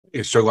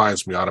It's Joe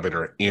Lyons from the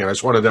Automator, and I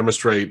just want to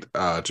demonstrate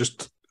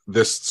just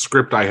this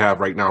script I have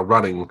right now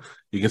running.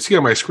 You can see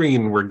on my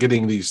screen we're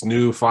getting these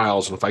new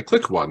files, and if I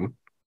click one,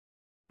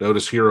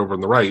 notice here over on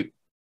the right,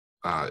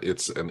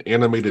 it's an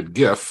animated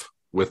GIF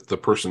with the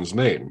person's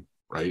name,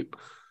 right?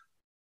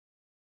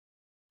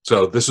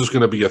 So this is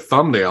going to be a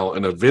thumbnail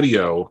and a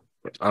video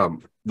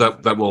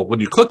that will, when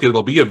you click it,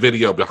 it'll be a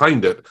video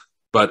behind it,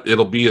 but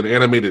it'll be an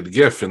animated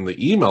GIF in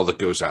the email that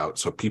goes out.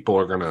 So people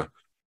are going to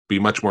be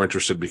much more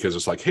interested because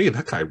it's like, hey,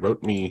 that guy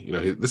wrote me,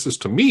 this is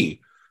to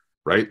me,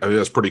 right? I mean,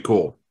 that's pretty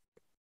cool.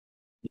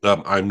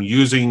 I'm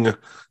using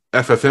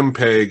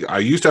FFmpeg. I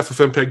used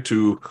FFmpeg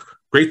to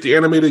create the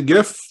animated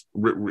GIF,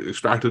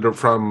 extracted it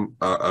from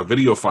a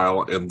video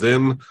file, and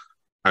then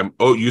I'm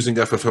using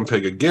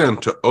FFmpeg again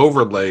to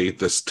overlay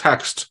this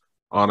text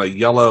on a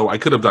yellow. I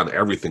could have done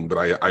everything,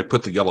 but I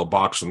put the yellow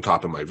box on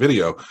top of my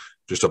video,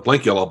 just a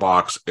blank yellow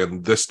box,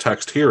 and this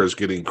text here is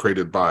getting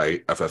created by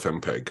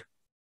FFmpeg.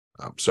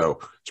 So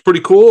it's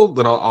pretty cool.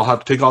 Then I'll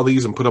have to take all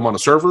these and put them on a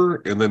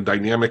server and then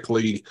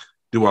dynamically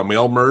do a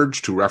mail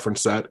merge to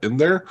reference that in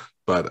there.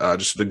 But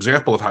just an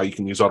example of how you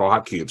can use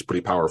Autohotkey. It's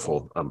pretty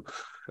powerful.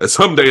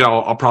 Someday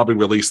I'll probably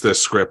release this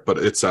script, but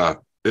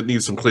it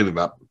needs some cleaning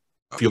up.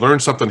 If you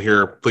learned something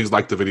here, please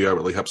like the video. It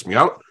really helps me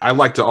out. I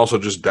like to also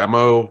just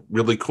demo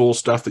really cool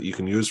stuff that you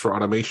can use for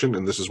automation.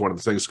 And this is one of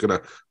the things that's going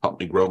to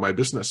help me grow my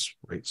business,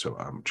 right? So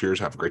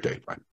cheers. Have a great day. Bye.